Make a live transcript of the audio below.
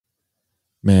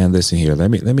Man, listen here. Let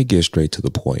me get straight to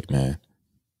the point, man.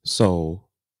 So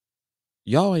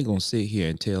y'all ain't gonna sit here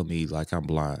and tell me like I'm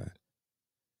blind.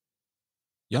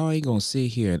 Y'all ain't gonna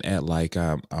sit here and act like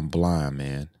I'm blind,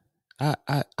 man.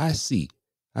 I see.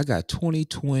 I got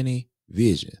 20/20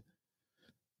 vision.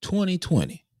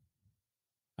 20/20.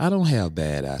 I don't have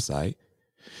bad eyesight.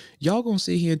 Y'all gonna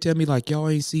sit here and tell me like y'all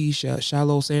ain't see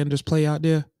Shilo Sanders play out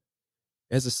there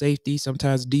as a safety,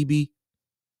 sometimes DB.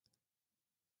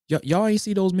 Y'all ain't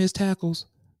see those missed tackles.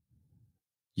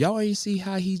 Y'all ain't see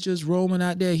how he's just roaming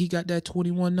out there. He got that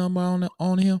 21 number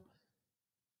on him.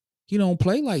 He don't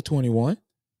play like 21.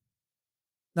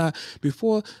 Now,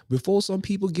 before some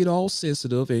people get all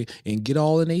sensitive and get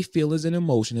all in their feelings and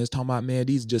emotions, talking about, man,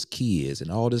 these are just kids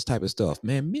and all this type of stuff.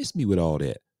 Man, miss me with all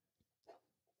that.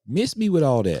 Miss me with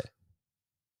all that.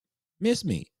 Miss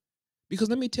me. Because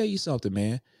let me tell you something,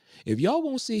 man. If y'all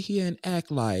won't sit here and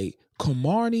act like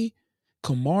Kamari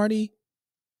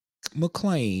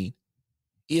McLean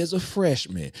is a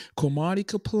freshman.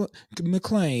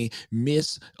 McLean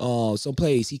missed some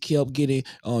plays. He kept getting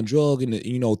drug in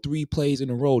the 3 plays in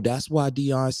a row. That's why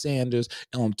Deion Sanders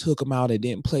took him out and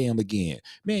didn't play him again.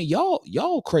 Man,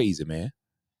 y'all crazy, man.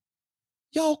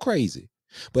 Y'all crazy.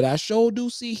 But I sure do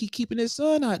see he keeping his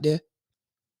son out there.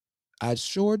 I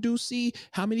sure do see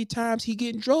how many times he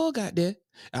getting drug out there.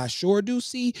 I sure do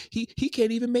see he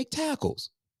can't even make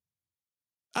tackles.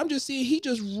 I'm just seeing he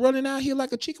just running out here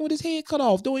like a chicken with his head cut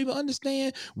off. Don't even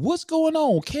understand what's going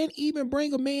on. Can't even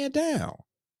bring a man down.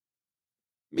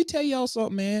 Let me tell y'all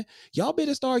something, man. Y'all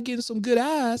better start getting some good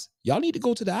eyes. Y'all need to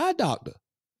go to the eye doctor.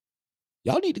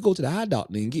 Y'all need to go to the eye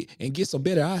doctor and get some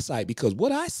better eyesight, because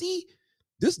what I see,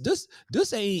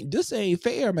 this ain't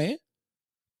fair, man.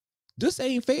 This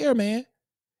ain't fair, man.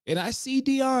 And I see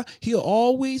Deion, he'll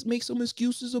always make some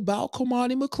excuses about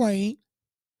Kamani McLean.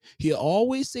 He'll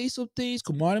always say some things.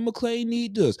 Kamani McLean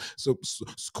need this. So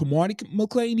Kamani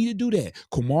McLean need to do that.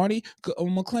 Kamani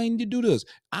McLean need to do this.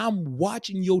 I'm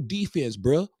watching your defense,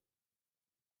 bro.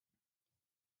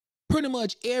 Pretty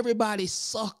much everybody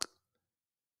suck.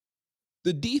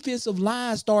 The defensive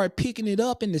line started picking it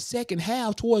up in the second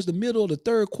half towards the middle of the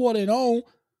third quarter and on.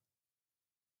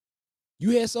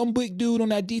 You had some big dude on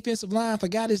that defensive line,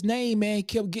 forgot his name, man,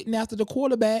 kept getting after the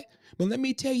quarterback. But let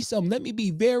me tell you something. Let me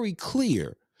be very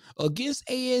clear. Against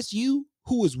ASU,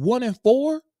 who is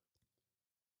 1-4,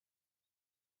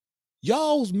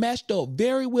 y'all's matched up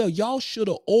very well. Y'all should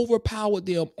have overpowered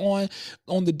them on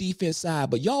the defense side,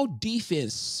 but y'all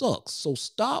defense sucks. So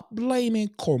stop blaming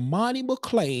Cormani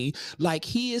McClain like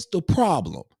he is the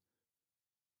problem.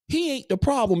 He ain't the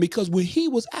problem, because when he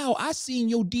was out, I seen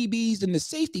your DBs and the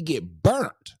safety get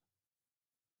burnt.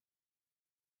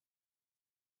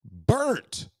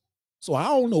 Burnt. So I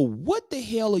don't know what the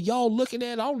hell are y'all looking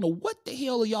at. I don't know what the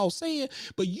hell are y'all saying,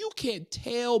 but you can't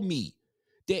tell me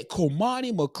that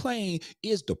Cormani McClain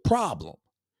is the problem.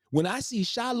 When I see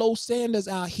Shilo Sanders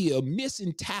out here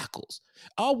missing tackles,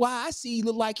 all why I see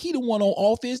look like he the one on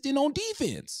offense than on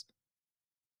defense.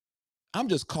 I'm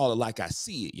just calling like I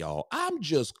see it, y'all. I'm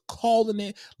just calling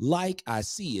it like I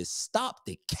see it. Stop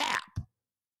the cap.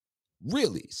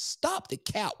 Really, stop the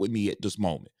cap with me at this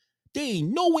moment. There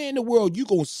ain't nowhere in the world you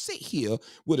gonna sit here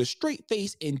with a straight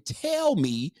face and tell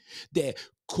me that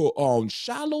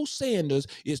Shilo Sanders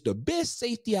is the best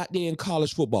safety out there in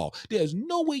college football. There's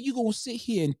no way you gonna sit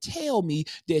here and tell me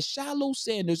that Shilo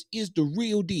Sanders is the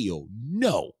real deal.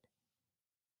 No.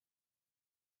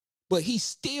 But he's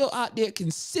still out there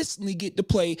consistently get to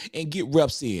play and get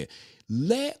reps in.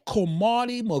 Let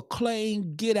Kamani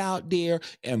McClain get out there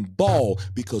and ball,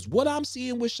 because what I'm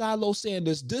seeing with Shilo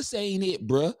Sanders, this ain't it,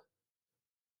 bruh.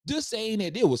 This ain't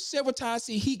it. There was several times I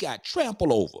see he got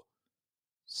trampled over.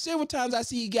 Several times I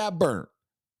see he got burnt.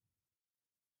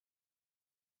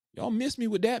 Y'all miss me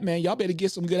with that, man. Y'all better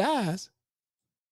get some good eyes.